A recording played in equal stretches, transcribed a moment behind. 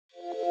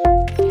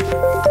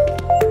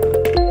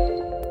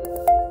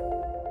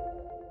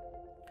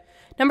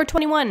Number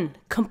 21,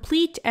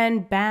 complete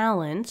and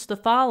balance the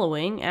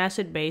following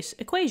acid-base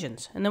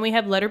equations. And then we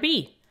have letter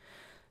B.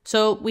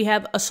 So we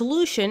have a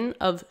solution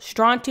of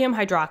strontium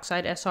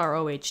hydroxide,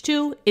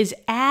 SrOH2, is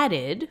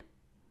added,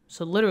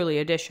 so literally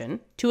addition,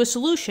 to a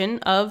solution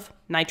of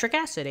nitric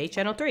acid,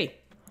 HNO3.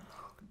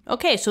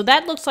 Okay, so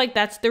that looks like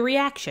that's the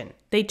reaction.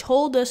 They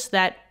told us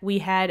that we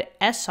had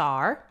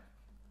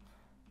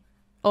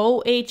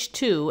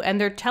SrOH2, and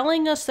they're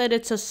telling us that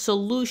it's a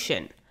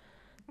solution.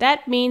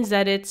 That means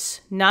that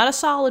it's not a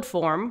solid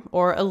form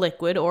or a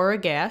liquid or a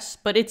gas,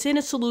 but it's in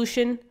a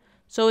solution,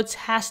 so it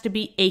has to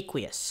be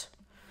aqueous.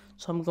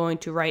 So I'm going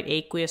to write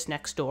aqueous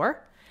next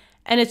door.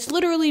 And it's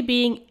literally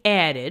being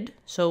added,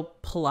 so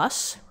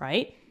plus,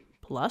 right?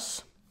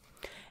 Plus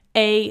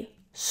a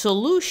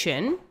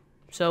solution,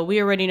 so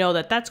we already know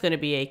that that's going to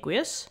be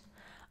aqueous,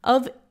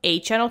 of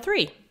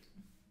HNO3.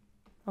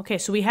 Okay,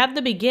 so we have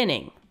the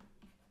beginning.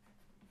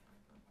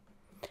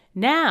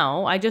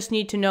 Now I just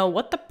need to know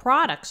what the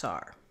products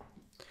are.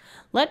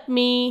 Let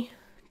me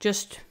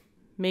just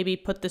maybe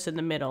put this in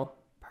the middle.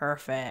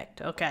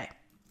 Perfect. Okay.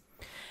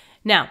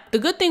 Now, the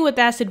good thing with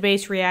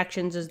acid-base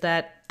reactions is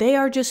that they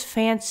are just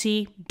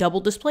fancy double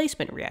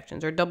displacement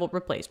reactions or double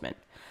replacement.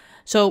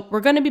 So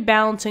we're going to be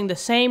balancing the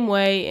same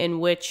way in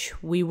which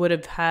we would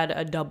have had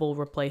a double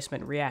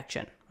replacement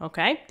reaction.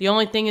 Okay? The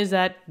only thing is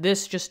that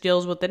this just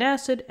deals with an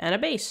acid and a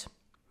base.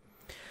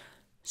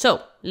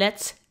 So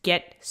let's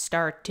get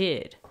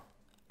started.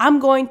 I'm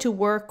going to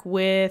work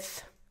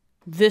with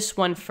this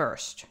one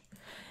first.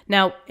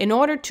 Now, in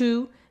order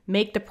to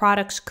make the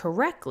products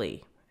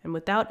correctly and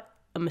without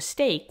a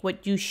mistake,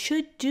 what you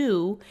should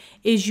do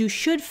is you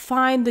should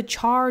find the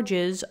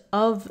charges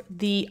of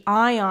the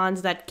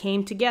ions that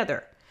came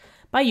together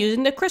by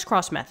using the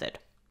crisscross method.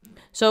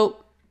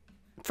 So,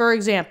 for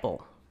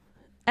example,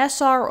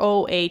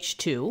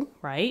 SrOH2,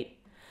 right?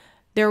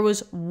 There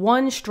was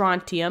 1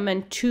 strontium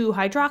and 2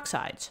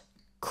 hydroxides.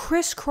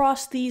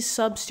 Crisscross these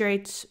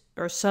substrates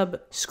or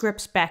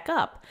subscripts back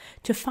up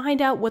to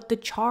find out what the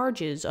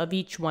charges of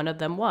each one of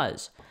them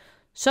was.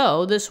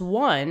 So this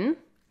 1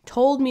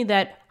 told me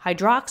that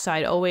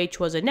hydroxide OH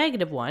was a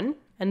 -1,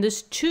 and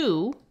this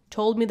 2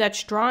 told me that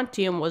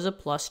strontium was a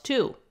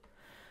 +2.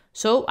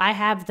 So I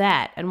have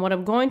that, and what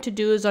I'm going to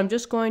do is I'm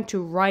just going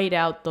to write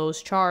out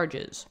those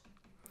charges.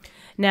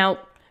 Now,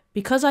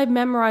 because I've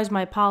memorized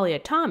my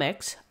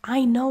polyatomics,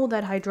 I know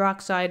that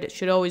hydroxide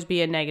should always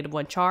be a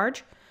 -1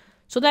 charge.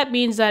 So that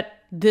means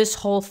that this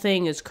whole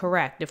thing is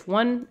correct. If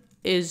one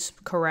is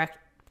correct,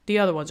 the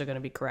other ones are going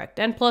to be correct.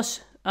 And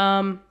plus,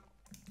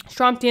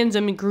 strontium's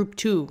in group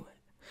 2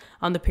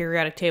 on the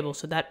periodic table,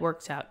 so that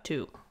works out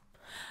too.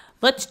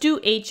 Let's do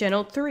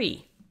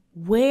HNO3.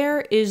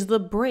 Where is the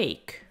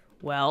break?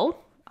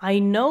 Well, I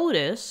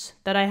notice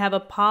that I have a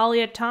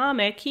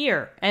polyatomic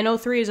here.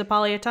 NO3 is a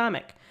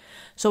polyatomic.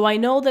 So I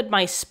know that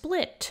my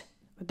split,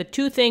 the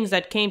two things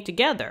that came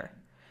together,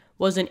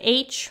 was an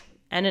H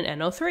and an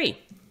NO3.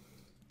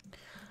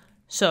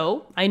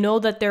 So I know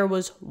that there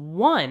was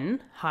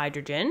 1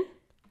 hydrogen,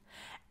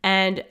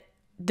 and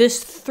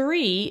this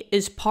 3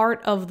 is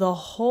part of the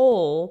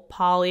whole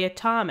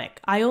polyatomic.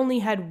 I only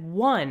had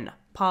 1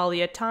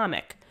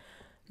 polyatomic.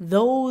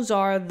 Those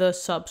are the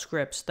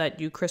subscripts that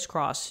you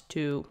crisscross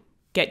to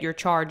get your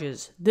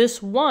charges.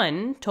 This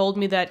 1 told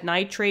me that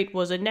nitrate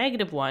was a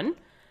 -1,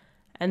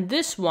 and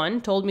this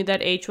 1 told me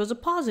that H was a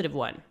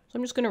 +1. So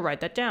I'm just going to write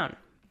that down.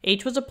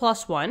 H was a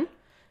 +1,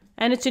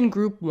 and it's in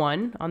group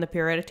 1 on the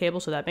periodic table,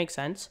 so that makes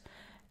sense.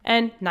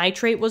 And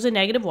nitrate was a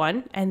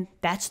 -1, and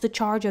that's the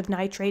charge of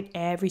nitrate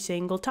every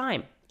single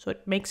time. So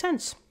it makes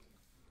sense.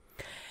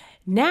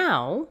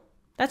 Now,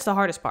 that's the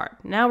hardest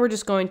part. Now we're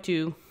just going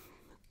to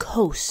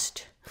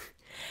coast.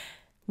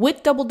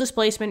 With double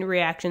displacement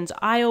reactions,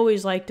 I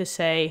always like to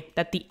say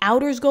that the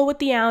outers go with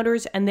the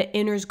outers and the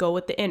inners go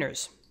with the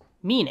inners.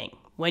 Meaning,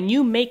 when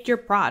you make your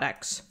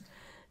products,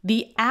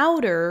 the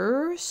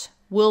outers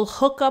will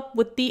hook up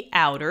with the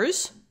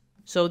outers.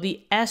 So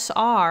the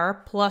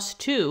Sr plus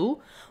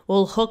 2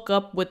 will hook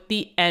up with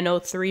the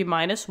NO3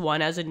 minus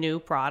 1 as a new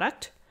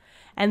product.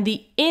 And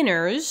the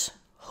inners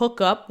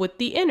hook up with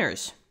the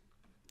inners.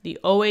 The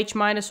OH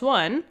minus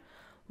 1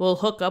 will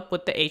hook up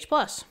with the H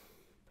plus.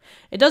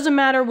 It doesn't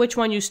matter which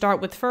one you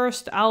start with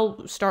first.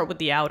 I'll start with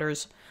the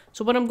outers.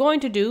 So what I'm going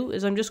to do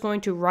is I'm just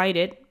going to write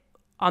it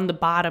on the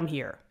bottom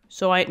here.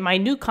 So my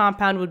new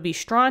compound would be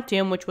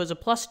strontium, which was a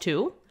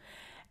 +2,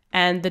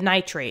 and the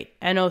nitrate,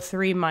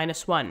 NO3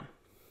 minus 1.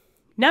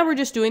 Now we're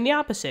just doing the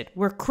opposite.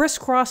 We're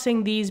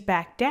crisscrossing these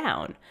back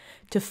down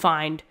to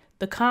find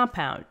the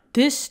compound.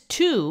 This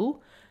 2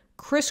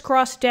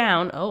 crisscrossed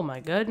down, oh my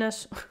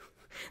goodness.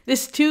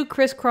 This 2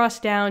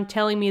 crisscrossed down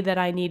telling me that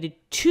I needed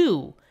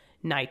 2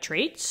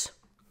 nitrates.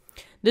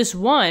 This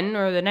 1,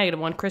 or the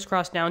 -1,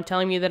 crisscrossed down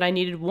telling me that I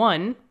needed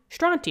 1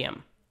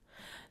 strontium.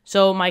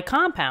 So my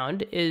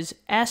compound is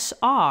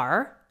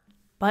Sr,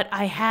 but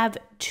I have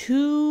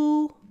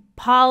 2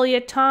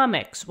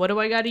 polyatomics. What do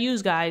I got to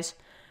use, guys?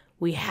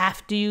 We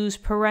have to use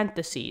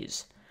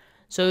parentheses.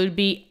 So it would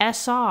be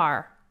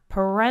Sr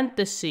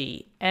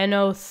parenthesis,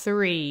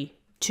 NO3,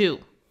 2,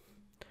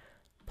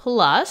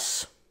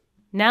 plus,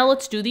 now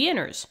let's do the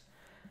inners.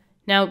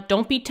 Now,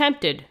 don't be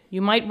tempted.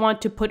 You might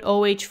want to put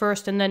OH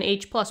first and then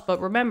H plus,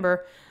 but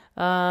remember,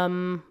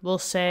 we'll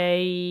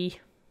say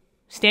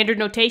standard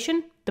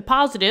notation, the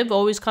positive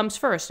always comes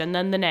first and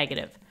then the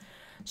negative.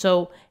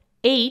 So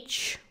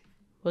H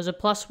was a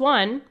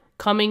 +1,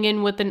 coming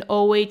in with an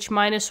OH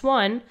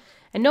 -1,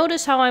 and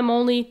notice how I'm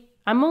only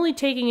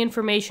taking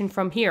information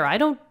from here. I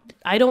don't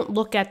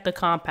look at the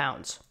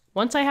compounds.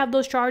 Once I have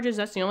those charges,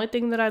 that's the only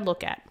thing that I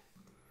look at.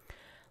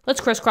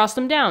 Let's crisscross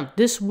them down.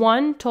 This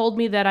one told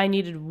me that I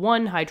needed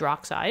 1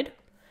 hydroxide.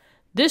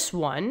 This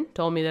one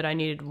told me that I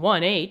needed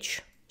 1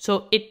 H.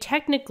 So it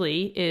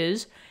technically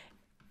is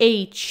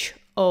HOH,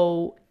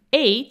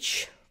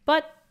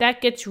 but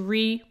that gets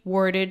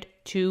reworded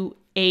to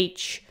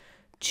H2O.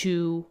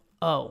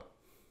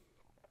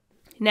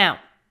 Now,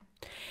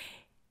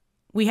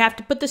 we have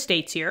to put the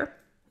states here.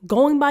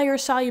 Going by your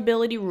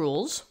solubility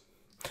rules.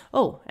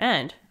 Oh,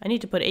 and I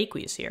need to put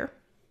aqueous here,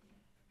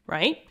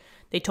 right?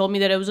 They told me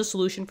that it was a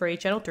solution for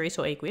HNO3,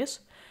 so aqueous.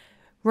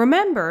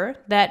 Remember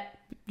that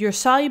your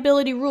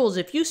solubility rules,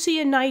 if you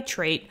see a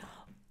nitrate,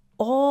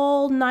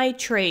 all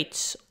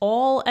nitrates,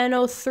 all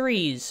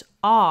NO3s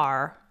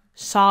are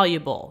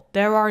soluble.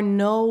 There are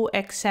no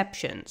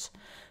exceptions.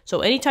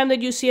 So anytime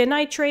that you see a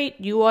nitrate,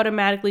 you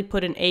automatically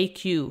put an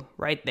AQ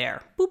right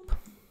there. Boop.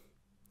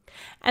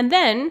 And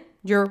then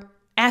your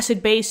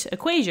acid-base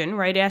equation,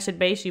 right?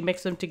 Acid-base, you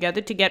mix them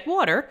together to get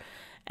water.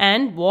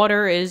 And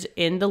water is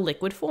in the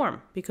liquid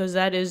form because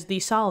that is the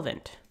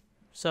solvent.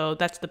 So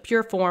that's the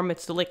pure form,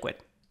 it's the liquid.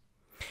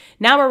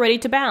 Now we're ready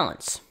to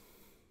balance.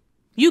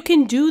 You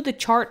can do the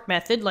chart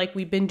method like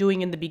we've been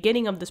doing in the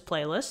beginning of this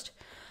playlist.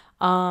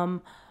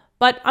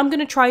 But I'm going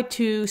to try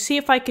to see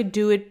if I could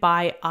do it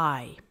by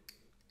eye.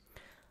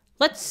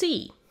 Let's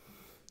see.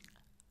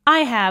 I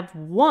have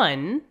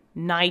 1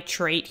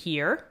 nitrate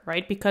here,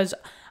 right? Because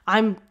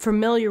I'm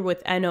familiar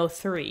with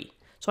NO3.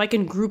 So I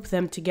can group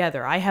them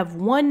together. I have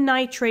 1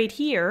 nitrate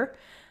here,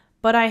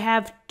 but I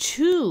have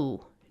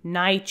 2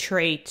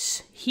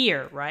 nitrates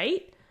here,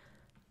 right?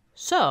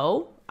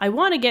 So I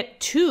want to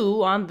get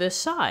 2 on this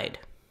side.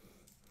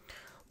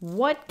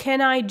 What can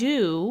I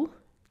do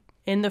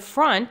in the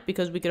front,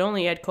 because we could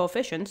only add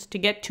coefficients, to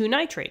get 2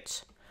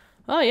 nitrates?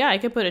 Oh yeah, I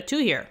can put a 2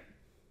 here.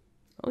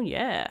 Oh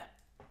yeah.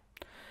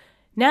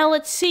 Now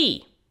let's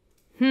see.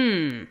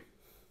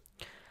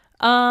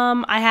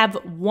 I have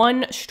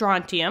 1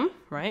 strontium,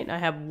 right? I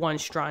have 1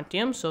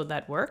 strontium, so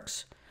that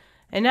works.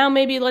 And now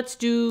maybe let's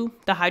do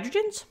the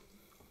hydrogens.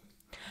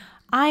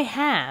 I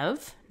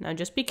have, now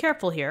just be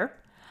careful here,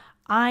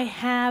 I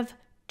have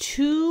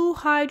 2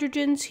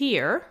 hydrogens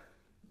here,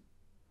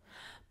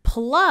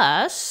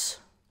 plus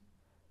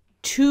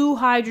 2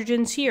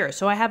 hydrogens here.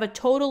 So I have a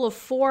total of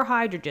 4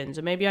 hydrogens,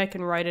 and maybe I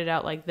can write it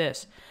out like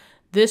this.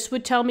 This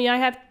would tell me I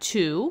have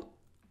 2,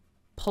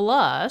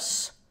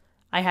 plus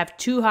I have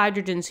 2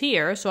 hydrogens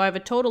here, so I have a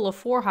total of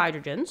 4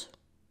 hydrogens.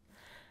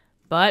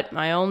 But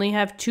I only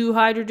have 2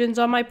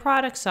 hydrogens on my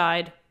product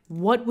side.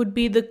 What would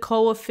be the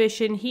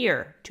coefficient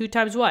here? 2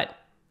 times what?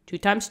 2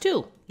 times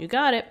 2. You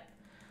got it.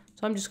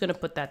 So I'm just going to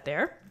put that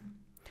there.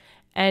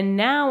 And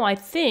now I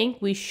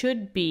think we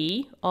should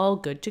be all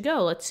good to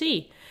go. Let's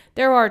see.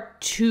 There are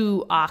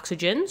 2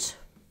 oxygens.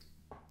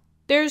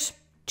 There's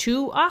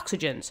 2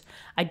 oxygens.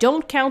 I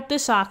don't count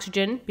this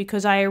oxygen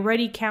because I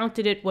already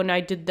counted it when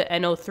I did the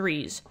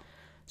NO3s.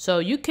 So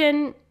you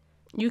can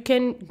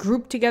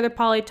group together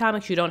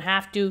polyatomics. You don't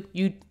have to.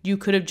 You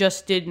could have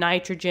just did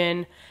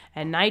nitrogen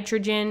and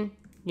nitrogen,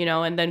 you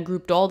know, and then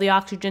grouped all the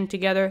oxygen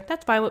together.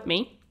 That's fine with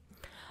me.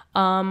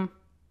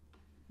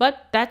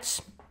 But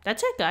that's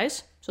it,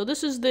 guys. So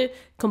this is the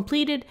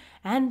completed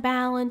and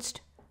balanced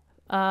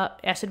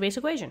acid-base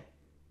equation.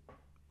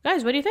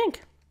 Guys, what do you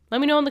think? Let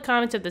me know in the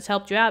comments if this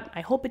helped you out.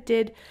 I hope it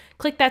did.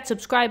 Click that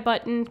subscribe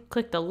button,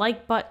 click the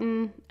like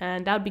button,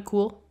 and that would be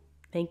cool.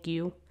 Thank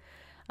you.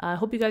 I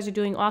hope you guys are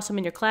doing awesome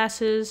in your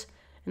classes,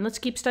 and let's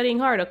keep studying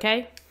hard,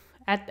 okay?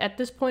 At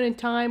this point in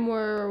time,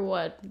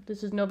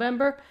 this is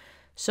November,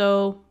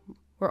 so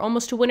we're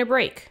almost to winter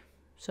break.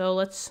 So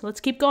let's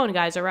keep going,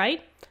 guys, all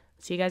right?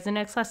 See you guys in the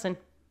next lesson.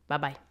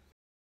 Bye-bye.